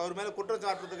அவர் மேலே குற்றம்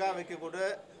சாட்டுறதுக்காக வைக்கக்கூடிய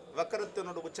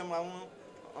வக்கரத்தினோட உச்சமாகவும்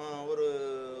ஒரு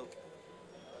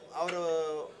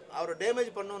அவரை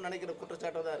டேமேஜ் பண்ணணும்னு நினைக்கிற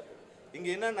குற்றச்சாட்டாக தான் இருக்குது. இங்கே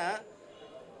என்னென்னா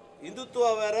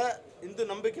இந்துத்துவா வேறு, இந்து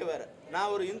நம்பிக்கை வேறு.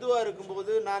 நான் ஒரு இந்துவாக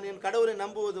இருக்கும்போது நான் என் கடவுளை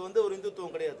நம்புவது வந்து ஒரு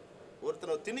இந்துத்துவம் கிடையாது.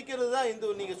 ஒருத்தனை திணிக்கிறது தான்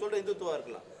இந்து. நீங்கள் சொல்கிற இந்துத்துவா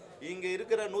இருக்கலாம். இங்கே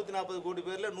இருக்கிற 140 கோடி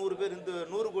பேரில்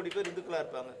 100 கோடி பேர் இந்துக்களாக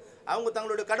இருப்பாங்க. அவங்க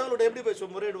தங்களுடைய கடவுளோட எப்படி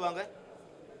போய் முறையிடுவாங்க?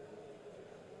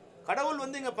 கடவுள்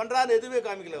வந்து இங்கே பண்ணுறாரு எதுவுமே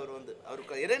காமிக்கல.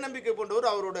 அவர் இறை நம்பிக்கை கொண்டவர்.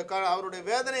 அவருடைய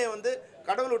வேதனையை வந்து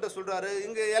கடவுள்கிட்ட சொல்கிறாரு.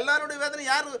 இங்கே எல்லாருடைய வேதனை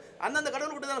யார் அந்தந்த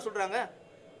கடவுள்கிட்ட தானே சொல்கிறாங்க.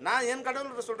 நான் என்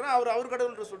கடவுள்கிட்ட சொல்கிறேன், அவர்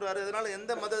கடவுள்கிட்ட சொல்கிறாரு. அதனால்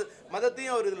எந்த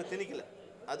மதத்தையும் அவர் இதில் திணிக்கலை.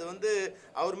 அது வந்து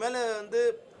அவர் மேலே வந்து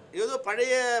ஏதோ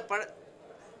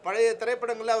பழைய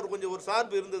திரைப்படங்களில் அவர் கொஞ்சம் ஒரு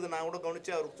சார்பு இருந்தது. நான் கூட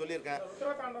கவனித்து அவருக்கு சொல்லியிருக்கேன்.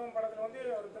 உத்தரதாண்டவம் படத்தில் வந்து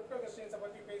அவர் கிறிஸ்தவ கிறிஸ்டியன்ஸை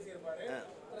பற்றி பேசியிருப்பாரு.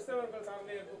 கிறிஸ்தவர்கள்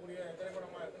சார்ந்தே இருக்கக்கூடிய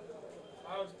திரைப்படமாக இருக்குது,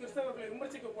 கிறிஸ்தவர்களை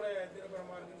விமர்சிக்கக்கூடிய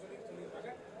திரைப்படமாக இருக்குன்னு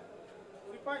சொல்லியிருக்காங்க.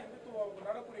 குறிப்பாக இந்துத்துவாவுக்கு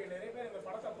நடக்கூடிய நிறைய பேர் இந்த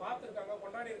படத்தை பார்த்துருக்காங்க,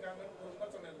 கொண்டாடி இருக்காங்கன்னு ஒரு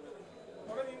விமர்சனம் இருந்தது.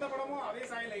 தொடர்ந்து இந்த படமும் அதே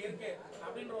சாயல இருக்கு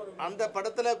அப்படின்ற ஒரு அந்த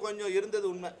படத்தில் கொஞ்சம் இருந்தது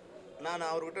உண்மை. நான்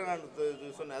அவர்கிட்ட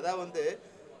சொன்னேன். அதாவது வந்து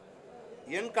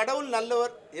என் கடவுள்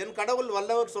நல்லவர், என் கடவுள்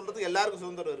வல்லவர் சொல்கிறதுக்கு எல்லாருக்கும்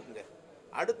சுதந்திரம் இருக்குங்க.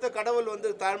 அடுத்த கடவுள் வந்து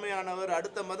தாழ்மையானவர்,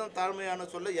 அடுத்த மதம் தாழ்மையான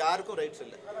சொல்ல யாருக்கும் ரைட்ஸ்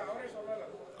இல்லை.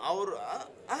 அவர்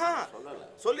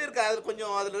சொல்லியிருக்கேன். அது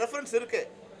கொஞ்சம் அதில் ரெஃபரன்ஸ்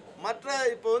இருக்குது. மற்ற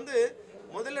இப்போ வந்து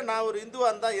முதல்ல நான் ஒரு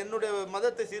இந்துவாக இருந்தால் என்னுடைய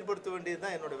மதத்தை சீர்படுத்த வேண்டியது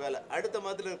தான் என்னோடய வேலை. அடுத்த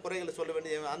மதத்தில் குறைகளை சொல்ல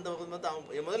வேண்டிய அந்த மதத்தை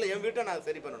முதல்ல என் வீட்டை நான்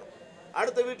சரி பண்ணணும்.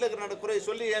 அடுத்த வீட்டில் இருக்கிற குறையை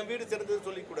சொல்லி என் வீடு சிறந்தது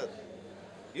சொல்லிக்கூடாது.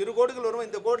 2 கோடுகள் வரும்.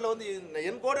 இந்த கோடில் வந்து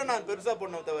என் கோடை நான் பெருசாக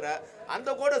பண்ணோம் தவிர அந்த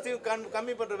கோடை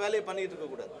கம்மி பண்ணுற வேலையை பண்ணிகிட்டு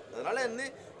இருக்கக்கூடாது. அதனால்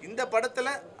இந்த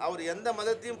படத்தில் அவர் எந்த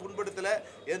மதத்தையும் புண்படுத்தலை,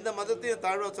 எந்த மதத்தையும்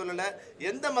தாழ்வாக சொல்லலை,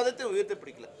 எந்த மதத்தையும் உயர்த்த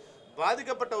பிடிக்கல.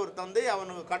 பாதிக்கப்பட்ட ஒரு தந்தை,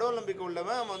 அவனுக்கு கடவுள் நம்பிக்கை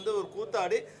உள்ளவன் வந்து ஒரு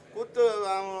கூத்தாடி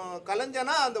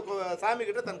கலைஞ்சனா அந்த சாமி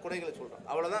கிட்ட தன் குறைகளை சொல்கிறான்.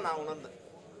 அவ்வளோதான் நான் உணர்ந்தேன்.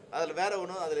 அதில் வேற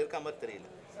ஒன்றும் அதில் இருக்க மாதிரி தெரியல.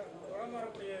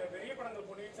 வரக்கூடிய பெரிய படங்கள்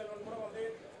பொன்னியின் செல்வன் கூட வந்து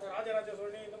ராஜராஜ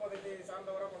சோழனை இந்து மதத்தை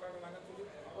சார்ந்தவராக கொண்டாடுனாங்கன்னு சொல்லி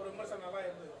ஒரு விமர்சனம் நல்லா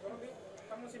இருந்தது. தொடர்ந்து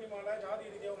தமிழ் சினிமாவில் ஜாதி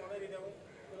ரீதியாகவும் மத ரீதியாகவும்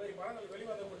இந்த மாதிரி படங்கள்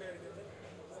வெளிவந்து கொண்டே இருக்கிறது.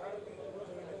 சாருக்கு கூட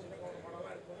சொல்லி சின்ன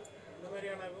படம்லாம் இருக்கும். இந்த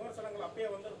மாதிரியான விமர்சனங்கள் அப்பயே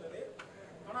வந்திருந்தது.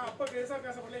 ஆனால் அப்போ பெருசாக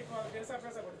பேசப்படல, இப்போ அது பெருசாக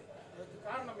பேசப்படுது. அதுக்கு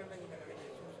காரணம் என்ன நீங்கள் நினைக்கிறீங்க?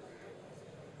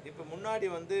 இப்போ முன்னாடி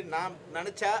வந்து நான்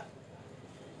நினச்சா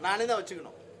நானே தான்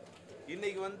வச்சுக்கணும்.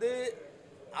 இன்றைக்கி வந்து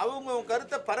அவங்க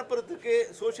கருத்தை பரப்புறதுக்கு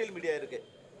சோஷியல் மீடியா இருக்குது.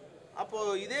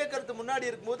 அப்போது இதே கருத்து முன்னாடி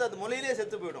இருக்கும்போது அது மொழியிலே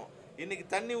செத்து போயிடும். இன்றைக்கி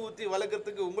தண்ணி ஊற்றி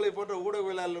வளர்க்குறதுக்கு உங்களை போன்ற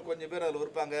ஊடகவியலாளர் கொஞ்சம் பேர் அதில்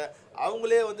இருப்பாங்க.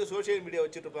 அவங்களே வந்து சோஷியல் மீடியா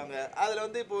வச்சுட்ருப்பாங்க. அதில்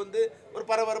வந்து இப்போ வந்து ஒரு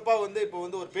பரபரப்பாக வந்து இப்போ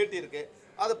வந்து ஒரு பேட்டி இருக்குது.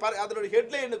 அதனுடைய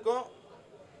ஹெட்லைனுக்கும்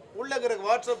உள்ள இருக்கிற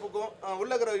வாட்ஸ்அப்புக்கும்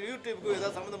உள்ள இருக்கிற யூடியூப்புக்கும்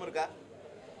ஏதாவது சம்மந்தம் இருக்கா?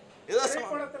 ஏதோ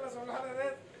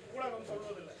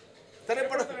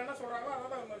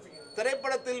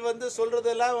திரைப்படத்தில் வந்து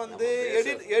சொல்றதெல்லாம் வந்து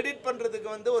எடிட் பண்றதுக்கு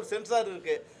வந்து ஒரு சென்சார்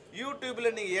இருக்கு. யூடியூப்ல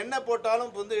நீங்க என்ன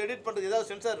போட்டாலும் வந்து எடிட் பண்றது ஏதாவது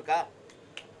சென்சார் இருக்கா?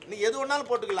 நீங்க எது வேணாலும்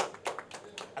போட்டுக்கலாம்.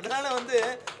 அதனால வந்து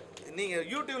நீங்க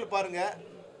யூடியூப்ல பாருங்க.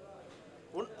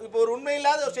 இப்போ ஒரு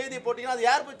உண்மையில்லாத ஒரு செய்தியை போட்டீங்கன்னா அது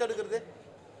யார் போய் தடுக்கிறது?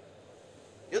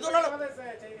 எதுனாலும்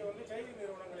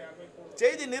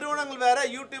செய்தி நிறுவனங்கள் வேற,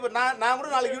 யூடியூபர். நான் கூட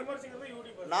நாளைக்கு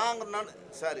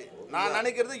நான்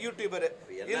நினைக்கிறது யூடியூபர்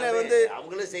இல்ல வந்து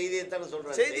அவங்களே செய்தியை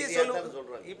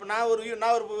சொல்லுவாங்க. இப்போ நான்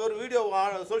ஒரு வீடியோ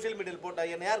சோஷியல் மீடியாவில்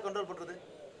போட்டேன், என்னை யார் கண்ட்ரோல் பண்ணுறது?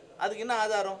 அதுக்கு என்ன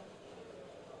ஆதாரம்?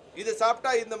 இதை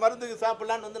சாப்பிட்டா இந்த மருந்துக்கு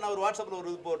சாப்பிட்லான்னு வந்து நான் ஒரு வாட்ஸ்அப்பில்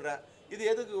ஒரு இது போடுறேன். இது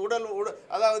எதுக்கு?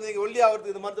 அதாவது நீங்கள் ஒல்லி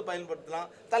ஆகிறதுக்கு இது மருந்து பயன்படுத்தலாம்,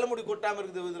 தலைமுடி கொட்டாமல்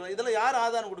இருக்குது. இதெல்லாம் யார்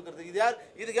ஆதாரம் கொடுக்குறது?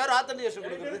 இதுக்கு யார் ஆத்தன்டிகேஷன்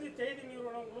கொடுக்குறது? செய்தி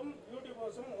நிறுவனங்களும்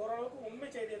யூடியூபர்ஸும் ஓரளவுக்கு உண்மை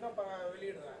செய்தியை தான்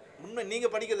வெளியிடுறாங்க. உண்மை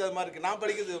நீங்கள் படிக்கிறது அது மாதிரி இருக்குது, நான்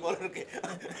படிக்கிறது போல இருக்கு.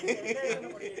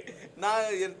 நான்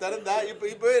என் திறந்தா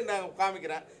இப்போவே நான்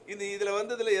காமிக்கிறேன். இதில்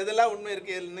வந்து இதில் எதெல்லாம் உண்மை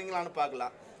இருக்குது நீங்களானு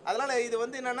பார்க்கலாம். அதனால் இது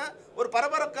வந்து என்னென்னா ஒரு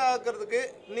பரபரக்காக்கிறதுக்கு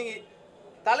நீங்கள்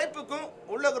தலைப்புக்கும்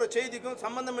உள்ளகிற செய்திக்கும்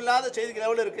சம்மந்தம் இல்லாத செய்திகள்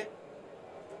எவ்வளோ இருக்குது.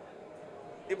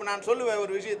 இப்போ நான் சொல்லுவேன்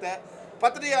ஒரு விஷயத்தை,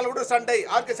 பத்திரிகையாளரோட சண்டை,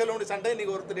 ஆர்கே செல்வனுடைய சண்டை,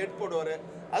 இன்றைக்கி ஒருத்தர் எட் போடுவார்.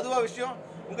 அதுவா விஷயம்?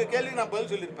 உங்கள் கேள்விக்கு நான்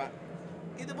பதில் சொல்லியிருப்பேன்.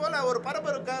 இது போல் ஒரு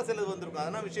பரபரக்காக சிலது வந்திருக்கும்.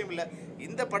 அதனால் விஷயம் இல்லை.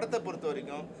 இந்த படத்தை பொறுத்த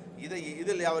வரைக்கும்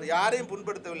இதில் அவர் யாரையும்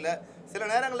புண்படுத்தவில்லை. சில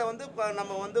நேரங்களில் வந்து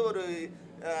நம்ம வந்து ஒரு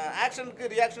ஆக்ஷனுக்கு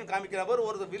ரியாக்ஷன் காமிக்கிறவர்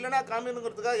ஒரு வில்லனாக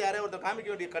காமிக்கணுங்கிறதுக்காக யாரையும் ஒருத்தர்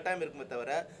காமிக்க வேண்டிய கட்டாயம் இருக்குமே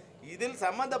தவிர, இதில்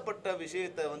சம்மந்தப்பட்ட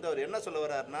விஷயத்தை வந்து அவர் என்ன சொல்ல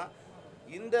வர்றாருன்னா,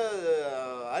 இந்த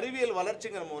அறிவியல்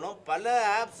வளர்ச்சிங்கிற மூலம் பல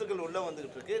ஆப்ஸுகள் உள்ளே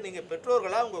வந்துக்கிட்டு இருக்கு. நீங்கள்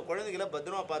பெற்றோர்களாக உங்கள் குழந்தைகளை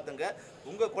பத்திரமா பார்த்துங்க.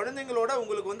 உங்கள் குழந்தைங்களோட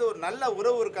உங்களுக்கு வந்து ஒரு நல்ல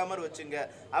உறவு இருக்க மாதிரி வச்சுங்க.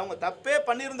 அவங்க தப்பே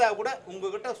பண்ணியிருந்தா கூட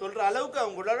உங்ககிட்ட சொல்கிற அளவுக்கு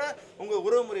அவங்களோட உங்கள்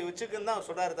உறவு முறை வச்சுக்குன்னு தான்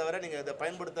சொல்கிறாரு தவிர நீங்கள் இதை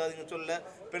பயன்படுத்தாதீங்கன்னு சொல்ல,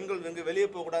 பெண்கள் எங்கே வெளியே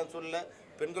போகக்கூடாதுன்னு சொல்ல,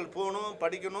 பெண்கள் போகணும்,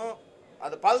 படிக்கணும்,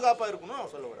 அது பாதுகாப்பாக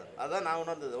இருக்கணும் சொல்ல வர்றாரு. அதுதான் நான்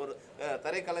உணர்ந்தது. ஒரு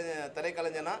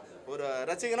திரைக்கலைஞனா ஒரு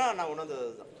ரசிகனாக நான் உணர்ந்தது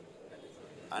தான்.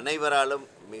 அனைவராலும்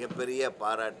மிகப்பெரிய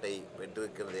பாராட்டை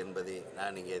பெற்றிருக்கிறது என்பதை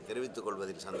நான் இங்கே தெரிவித்துக்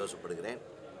கொள்வதில் சந்தோஷப்படுகிறேன்.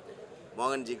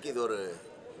 மோகன்ஜிக்கு இது ஒரு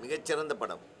மிகச்சிறந்த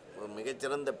படம், ஒரு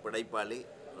மிகச்சிறந்த படைப்பாளி,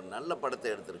 ஒரு நல்ல படத்தை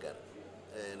எடுத்திருக்கார்.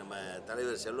 நம்ம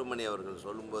தலைவர் செல்வமணி அவர்கள்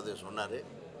சொல்லும்போது சொன்னார்,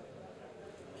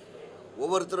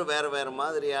 ஒவ்வொருத்தரும் வேறு வேறு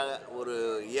மாதிரியாக ஒரு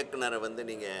இயக்குனரை வந்து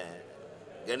நீங்கள்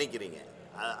கணிக்கிறீங்க.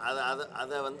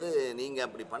 அதை வந்து நீங்கள்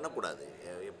அப்படி பண்ணக்கூடாது.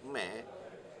 எப்பவுமே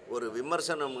ஒரு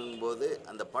விமர்சனம் போது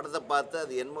அந்த படத்தை பார்த்து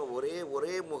அது என்னமோ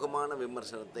ஒரே முகமான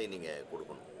விமர்சனத்தை நீங்கள்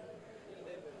கொடுக்கணும்.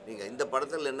 நீங்கள் இந்த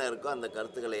படத்தில் என்ன இருக்கோ அந்த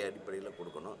கருத்துக்களை அடிப்படையில்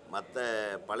கொடுக்கணும். மற்ற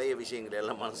பழைய விஷயங்களை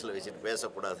எல்லாம் மனசில் வச்சுட்டு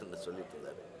பேசக்கூடாதுன்னு சொல்லிட்டு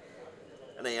இருந்தார்.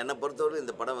 ஆனால் என்னை பொறுத்தவரை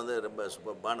இந்த படம் வந்து ரொம்ப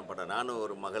சூப்பர்பான படம். நானும்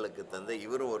ஒரு மகளுக்கு தந்தை,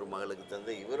 இவரும் ஒரு மகளுக்கு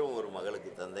தந்தை, இவரும் ஒரு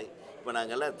மகளுக்கு தந்தை. இப்போ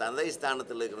நாங்கள்லாம் தந்தை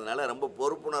ஸ்தானத்தில் இருக்கிறதுனால ரொம்ப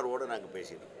பொறுப்புணர்வோடு நாங்கள்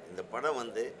பேசிடுறோம். இந்த படம்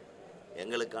வந்து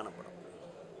எங்களுக்கான படம்,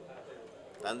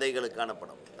 தந்தைகளுக்கான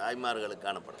படம்,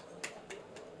 தாய்மார்களுக்கான படம்.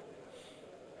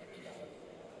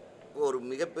 ஒரு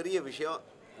மிகப்பெரிய விஷயம்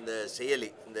இந்த செயலி,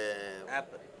 இந்த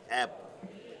ஆப்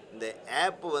இந்த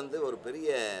ஆப்பு வந்து ஒரு பெரிய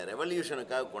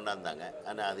ரெவல்யூஷனுக்காக கொண்டாந்தாங்க.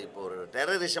 ஆனால் அது இப்போ ஒரு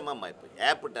டெரரிசமாக மாறிப்பு.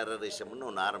 ஆப்பு டெரரிசம்னு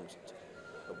ஒன்று ஆரம்பிச்சிச்சு.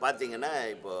 இப்போ பார்த்தீங்கன்னா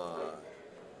இப்போது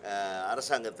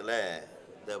அரசாங்கத்தில்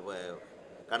இந்த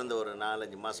கடந்த ஒரு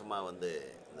 4-5 மாதமாக வந்து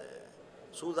இந்த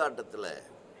சூதாட்டத்தில்,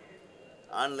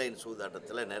 ஆன்லைன்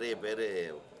சூதாட்டத்தில் நிறைய பேர்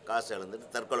காசு இழந்துட்டு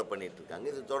தற்கொலை பண்ணிகிட்ருக்காங்க.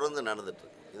 இது தொடர்ந்து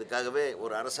நடந்துகிட்ருக்கு. இதுக்காகவே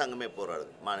ஒரு அரசாங்கமே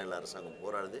போராடுது, மாநில அரசாங்கம்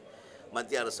போராடுது,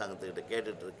 மத்திய அரசாங்கத்துக்கிட்ட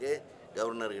கேட்டுட்ருக்கு,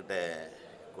 கவர்னர்கிட்ட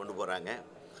கொண்டு போகிறாங்க.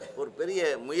 ஒரு பெரிய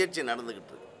முயற்சி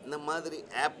நடந்துக்கிட்டு இருக்கு. இந்த மாதிரி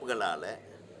ஆப்புகளால்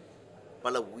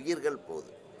பல உயிர்கள்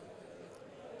போகுது.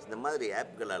 இந்த மாதிரி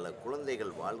ஆப்புகளால்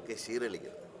குழந்தைகள் வாழ்க்கை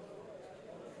சீரழிகிறது.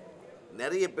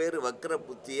 நிறைய பேர் வக்கர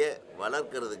புத்தியை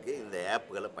வளர்க்கறதுக்கு இந்த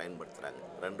ஆப்புகளை பயன்படுத்துகிறாங்க.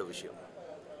 2 விஷயம்.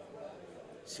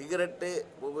 சிகரெட்டு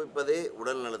புகைப்பதே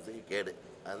உடல் நலத்துக்கு கேடு,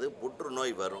 அது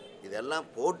புற்றுநோய் வரும். இதெல்லாம்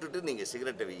போட்டுட்டு நீங்கள்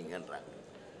சிகரெட்டை வைங்கன்றாங்க.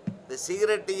 இந்த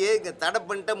சிகரெட்டையே இங்கே தடை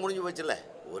பண்ணிட்டா முடிஞ்சு போச்சுல,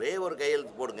 ஒரே ஒரு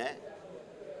கையெழுத்து போடுங்க.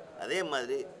 அதே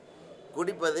மாதிரி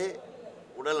குடிப்பது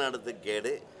உடல் நலத்துக்கு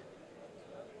கேடு,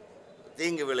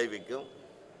 தீங்கு விளைவிக்கும்,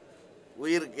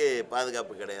 உயிருக்கு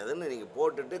பாதுகாப்பு கிடையாதுன்னு நீங்கள்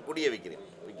போட்டுட்டு குடியை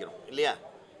விற்கிறோம் இல்லையா?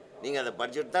 நீங்கள் அதை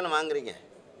படிச்சுட்டு தானே வாங்குறீங்க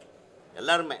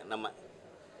எல்லாருமே. நம்ம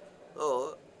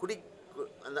குடி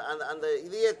அந்த அந்த அந்த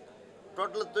இதையே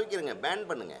டோட்டலாக தூக்கிடுங்க, பேன்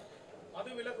பண்ணுங்கள்.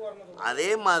 அதே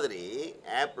மாதிரி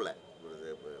ஆப்பில்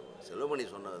செல்வமணி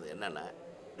சொன்னது என்னென்னா,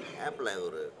 ஆப்பில்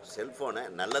ஒரு செல்ஃபோனை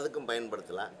நல்லதுக்கும்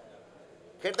பயன்படுத்தலாம்,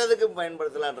 கெட்டதுக்கும்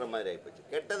பயன்படுத்தலான்ற மாதிரி ஆகிப்போச்சு.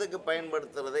 கெட்டதுக்கு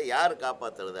பயன்படுத்துகிறதை யார்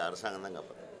காப்பாற்றுறது? அரசாங்கம் தான்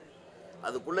காப்பாற்றுறது.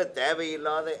 அதுக்குள்ளே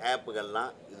தேவையில்லாத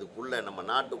ஆப்புகள்லாம் இதுக்குள்ளே நம்ம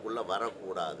நாட்டுக்குள்ளே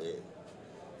வரக்கூடாது.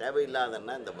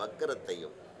 தேவையில்லாதன்னா இந்த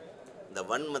வக்கரத்தையும் இந்த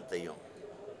வன்மத்தையும்,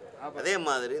 அதே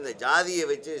மாதிரி இந்த ஜாதியை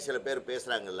வச்சு சில பேர்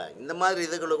பேசுகிறாங்கல்ல, இந்த மாதிரி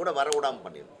இதுகளை கூட வரவிடாமல்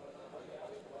பண்ணிடும்.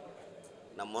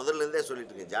 நான் முதல்லேருந்தே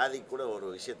சொல்லிட்டு இருக்கேன். ஜாதிக்கு கூட ஒரு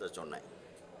விஷயத்த சொன்னேன்.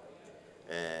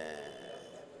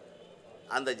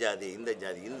 அந்த ஜாதி இந்த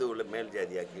ஜாதி, இந்துவில் மேல்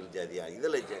ஜாதியா கீழ் ஜாதியா,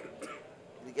 இதில்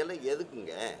இதுக்கெல்லாம்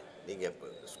எதுக்குங்க? நீங்கள் இப்போ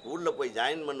ஸ்கூலில் போய்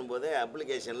ஜாயின் பண்ணும்போதே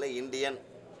அப்ளிகேஷனில் இந்தியன்,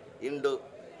 இந்து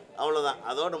அவ்வளோதான்,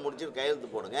 அதோடு முடிச்சுட்டு கையெழுத்து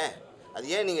போடுங்க.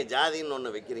 அது ஏன் நீங்கள் ஜாதின்னு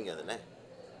ஒன்று வைக்கிறீங்க? அதில்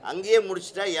அங்கேயே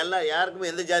முடிச்சுட்டா யாருக்குமே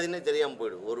எந்த ஜாதினே தெரியாமல்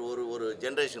போயிடும் ஒரு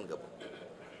ஜென்ரேஷனுக்கு அப்புறம்.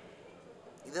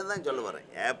 இதை தான் சொல்ல வரேன்.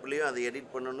 ஆப்லேயும் அதை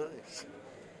எடிட் பண்ணணும்,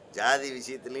 ஜாதி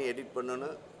விஷயத்துலையும் எடிட்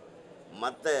பண்ணணும்,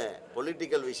 மற்ற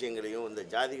பொலிட்டிக்கல் விஷயங்களையும் இந்த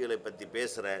ஜாதிகளை பற்றி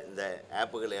பேசுகிற இந்த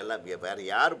ஆப்புகளை எல்லாம் வேறு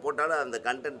யார் போட்டாலும் அந்த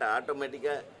கண்டென்ட்டை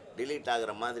ஆட்டோமேட்டிக்காக டிலீட்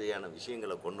ஆகிற மாதிரியான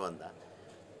விஷயங்களை கொண்டு வந்தால்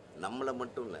நம்மளை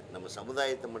மட்டும் இல்லை, நம்ம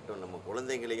சமுதாயத்தை மட்டும், நம்ம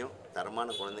குழந்தைங்களையும்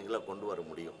தரமான குழந்தைங்கள கொண்டு வர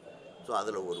முடியும். ஸோ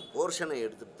அதில் ஒரு போர்ஷனை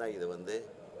எடுத்துகிட்டு தான் இதை வந்து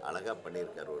அழகாக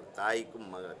பண்ணியிருக்கார். ஒரு தாய்க்கும்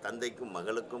தந்தைக்கும்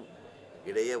மகளுக்கும்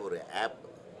இடையே ஒரு ஆப்,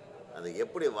 அது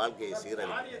எப்படி வாழ்க்கையை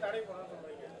சீரழிக்கும்.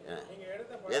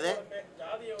 எது?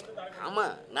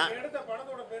 ஆமாம்,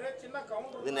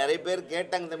 இது நிறைய பேர்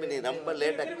கேட்டாங்க தம்பி, நீ ரொம்ப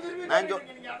லேட்டாக.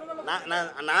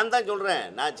 நான் தான் சொல்கிறேன்,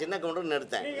 நான் சின்ன கவுண்டர்னு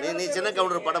எடுத்தேன். நீ சின்ன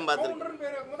கவுண்டர் படம் பார்த்துருக்க.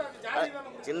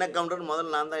 சின்ன கவுண்டர்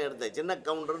முதல்ல நான் தான் எடுத்தேன். சின்ன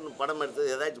கவுண்டர்னு படம்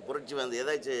எடுத்தது ஏதாச்சும் புரட்சி வந்து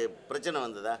ஏதாச்சும் பிரச்சனை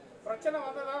வந்ததா?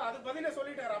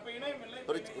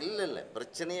 இல்லை,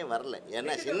 பிரச்சனையே வரல.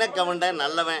 ஏன்னா சின்ன கவுண்டர்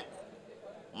நல்லவன்,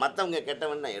 மற்றவங்க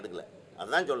கெட்டவன் நான் எடுக்கலை.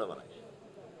 அதுதான் சொல்ல வரேன்.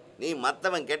 நீ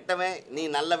மற்றவன் கெட்டவன், நீ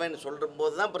நல்லவன் சொல்கிற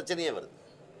போது தான் பிரச்சனையே வருது.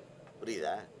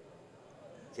 புரியுதா?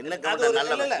 சின்ன அது கவுண்டர் ஒரு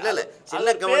நல்ல இல்ல, இல்ல இல்ல அது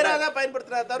சின்ன பேரா கவுண்டர் தான்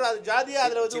பயன்படுத்துறா தவிர அது ஜாதியா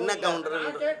அதுல வந்து சின்ன இல்ல. கவுண்டர்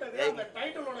நான் கேட்டது அந்த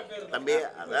டைட்டிலோட பேர் தான். தம்பி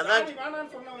அதான் ஜாதி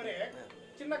வேணான்னு சொன்னவரே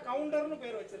சின்ன கவுண்டர்னு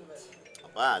பேர் வச்சிருந்தாரு.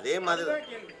 அப்பா அதே மாதிரி அதுதான்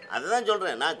கேள்வி. அதுதான்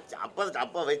சொல்கிறேன் நான்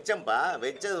அப்போ வச்சேன்ப்பா.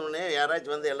 வச்சது உடனே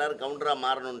யாராச்சும் வந்து எல்லோரும் கவுண்டராக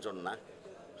மாறணும்னு சொன்னா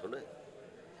சொல்லு.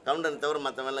 கவுண்டர் தவிர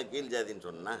மற்றவெல்லாம் கீழ் ஜாதின்னு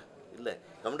சொன்னா இல்லை.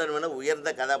 கவுண்டர் வேணால் உயர்ந்த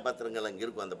கதாபாத்திரங்கள் அங்கே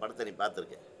இருக்கும். அந்த படத்தை நீ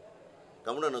பார்த்துருக்கேன்.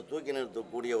 கவுண்டனை தூக்கி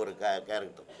நிறுத்தக்கூடிய ஒரு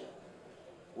கேரக்டர்.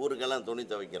 ஊருக்கெல்லாம் துணி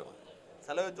துவைக்கிறோம்.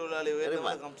 செலவு தொழிலாளி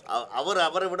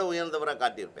அவரை விட உயர்ந்தவராக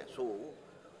காட்டியிருப்பேன். ஸோ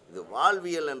இது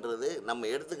வாழ்வியல்ன்றது நம்ம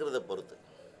எடுத்துக்கிறத பொறுத்து,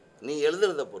 நீ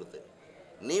எழுதுறத பொறுத்து,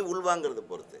 நீ உள்வாங்கிறத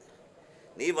பொறுத்து.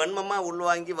 நீ வன்மமாக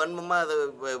உள்வாங்கி வன்மமாக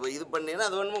அதை இது பண்ணினா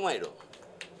அது வன்மமாகிடும்.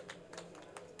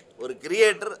 ஒரு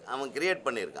கிரியேட்டர் அவன் கிரியேட்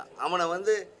பண்ணியிருக்கான். அவனை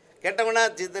வந்து கெட்டவனா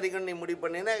சித்தரிக்கணும் நீ முடிவு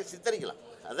பண்ணினா சித்தரிக்கலாம்.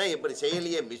 அதான் எப்படி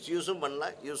செயலியை மிஸ்யூஸும்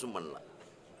பண்ணலாம், யூஸும் பண்ணலாம்.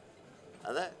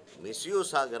 அதை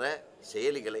மிஸ்யூஸ் ஆகிற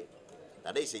செயலிகளை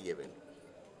தடை செய்ய வேண்டும்.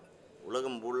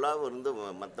 உலகம் ஃபுல்லாக இருந்து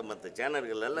மற்ற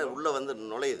சேனல்கள் எல்லாம் உள்ளே வந்து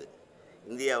நுழையுது.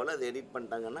 இந்தியாவில் அதை எடிட்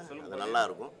பண்ணிட்டாங்கன்னா அது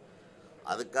நல்லாயிருக்கும்.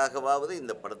 அதுக்காகவாவது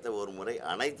இந்த படத்தை ஒரு முறை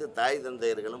அனைத்து தாய்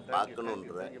தந்தையர்களும்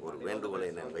பார்க்கணுன்ற ஒரு வேண்டுகோளை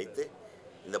நான் வைத்து,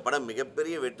 இந்த படம்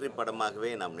மிகப்பெரிய வெற்றி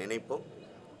படமாகவே நாம் நினைப்போம்.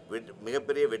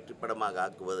 மிகப்பெரிய வெற்றி படமாக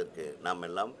ஆக்குவதற்கு நாம்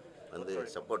எல்லாம் வந்து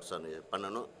சப்போர்ட்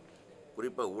பண்ணணும்.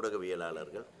 குறிப்பாக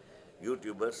ஊடகவியலாளர்கள்,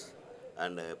 யூடியூபர்ஸ்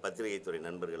அண்ட் பத்திரிகைத்துறை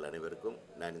நண்பர்கள் அனைவருக்கும்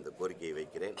நான் இந்த கோரிக்கையை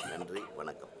வைக்கிறேன். நன்றி,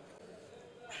 வணக்கம்.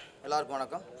 எல்லாருக்கும்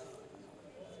வணக்கம்.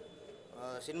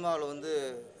 சினிமாவில் வந்து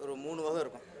ஒரு 3 வகை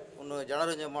இருக்கும். ஒன்று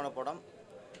ஜனரஞ்சகமான படம்,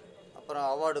 அப்புறம்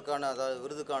அவார்டுக்கான அதாவது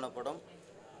விருதுக்கான படம்,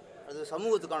 அது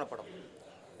சமூகத்துக்கான படம்.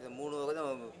 இது 3 வகை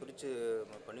தான் பிரித்து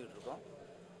பண்ணிக்கிட்டு இருக்கோம்.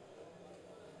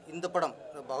 இந்த படம்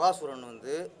இந்த பகாசுரன்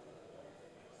வந்து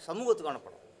சமூகத்துக்கான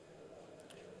படம்.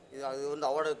 இது அது வந்து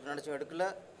அவார்டு நினச்சும் எடுக்கல,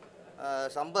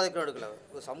 சம்பாதிக்கவும் எடுக்கல,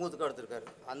 ஒரு சமூகத்துக்கும் எடுத்திருக்காரு.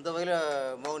 அந்த வகையில்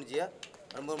மோகன்ஜியை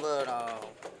ரொம்ப ரொம்ப நான்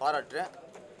பாராட்டுறேன்.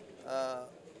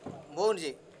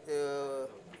 மோகன்ஜி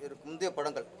இதுக்கு முந்தைய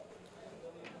படங்கள்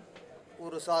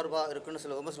ஒரு சார்பாக இருக்குன்னு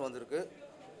சில விமர்சனம் வந்திருக்கு.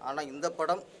 ஆனால் இந்த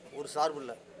படம் ஒரு சார்பு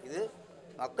இல்லை. இது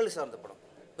மக்களை சார்ந்த படம்,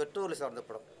 பெற்றோர்களை சார்ந்த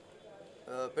படம்,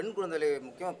 பெண் குழந்தைகளை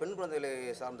முக்கியமாக பெண் குழந்தைகளை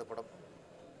சார்ந்த படம்.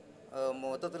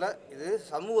 மொத்தத்தில் இது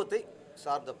சமூகத்தை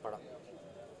சார்ந்த படம்.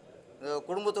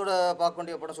 குடும்பத்தோடு பார்க்க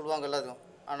வேண்டிய படம் சொல்லுவாங்க எல்லாத்துக்கும்.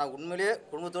 ஆனால் உண்மையிலேயே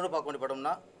குடும்பத்தோடு பார்க்க வேண்டிய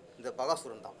படம்னா இந்த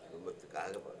பகாசுரன் தான்.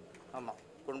 குடும்பத்துக்காக. ஆமாம்,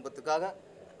 குடும்பத்துக்காக,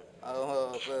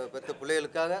 பெற்ற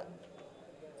பிள்ளைகளுக்காக.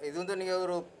 இது வந்து நீங்கள்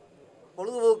ஒரு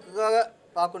பொழுதுபோக்குக்காக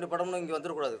பார்க்க வேண்டிய படம்னு இங்கே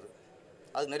வந்துடக்கூடாது.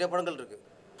 அது நிறைய படங்கள் இருக்குது.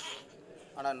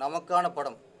 ஆனால் நமக்கான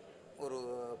படம், ஒரு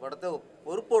படத்தை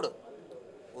பொறுப்போடு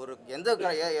ஒரு எந்த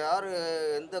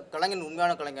கலைஞன்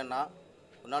உண்மையான கலைஞன்னா,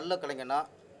 நல்ல கலைஞனா,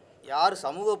 யார்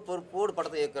சமூக பொறுப்போடு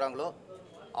படத்தை இயக்குறாங்களோ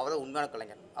அவர் தான் உண்மையான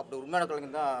கலைஞன். அப்படி உண்மையான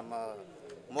கலைஞன் தான் நம்ம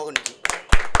மோகன்ஜி.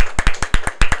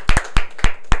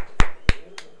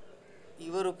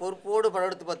 இவர் பொறுப்போடு படம்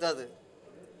எடுத்து பார்த்தாது.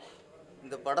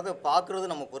 இந்த படத்தை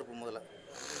பார்க்குறது நம்ம பொறுப்பு. முதல்ல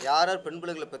யார் யார் பெண்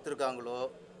பிள்ளைகளை பெற்றிருக்காங்களோ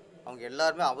அவங்க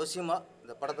எல்லாருமே அவசியமாக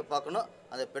இந்த படத்தை பார்க்கணும்.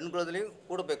 அந்த பெண் குழந்தைகளையும்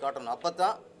கூட போய் காட்டணும். அப்போ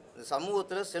தான் இந்த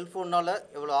சமூகத்தில் செல்ஃபோனால்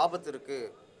எவ்வளோ ஆபத்து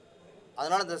இருக்குது,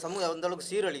 அதனால் இந்த சமூகம் எந்த அளவுக்கு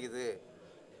சீரழிக்குது,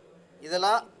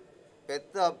 இதெல்லாம்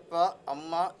பெற்ற அப்பா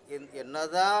அம்மா என்ன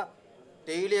தான்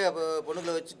டெய்லி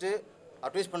பொண்ணுங்களை வச்சுட்டு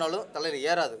அட்வைஸ் பண்ணாலும் தலையில்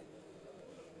ஏறாது.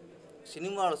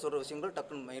 சினிமாவில் சொல்கிற விஷயங்கள்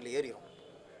டக்குன்னு மைண்டில் ஏறிடும்.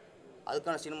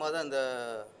 அதுக்கான சினிமா தான் இந்த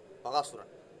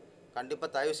பகாசுரன். கண்டிப்பாக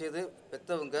தயவுசெய்து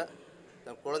பெற்றவங்க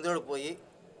தன் குழந்தையோடு போய்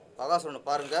பகாசுரனை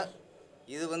பாருங்கள்.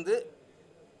 இது வந்து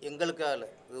எங்களுக்காக இல்லை,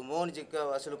 இது மோகன்ஜிக்காக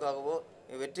வசூலுக்காகவோ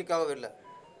வெற்றிக்காகவோ இல்லை,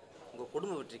 உங்கள்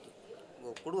குடும்ப வெற்றிக்கு,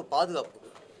 உங்கள் குடும்ப பாதுகாப்புக்கு.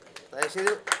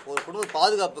 தயவுசெய்து ஒரு குடும்ப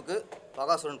பாதுகாப்புக்கு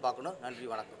பகாசுரன் பார்க்கணும். நன்றி,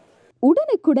 வணக்கம்.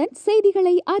 உடனுக்குடன்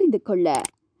செய்திகளை அறிந்து கொள்ள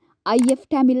IF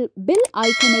தமிழ் பெல்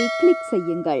ஐக்கனை கிளிக்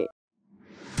செய்யுங்கள்.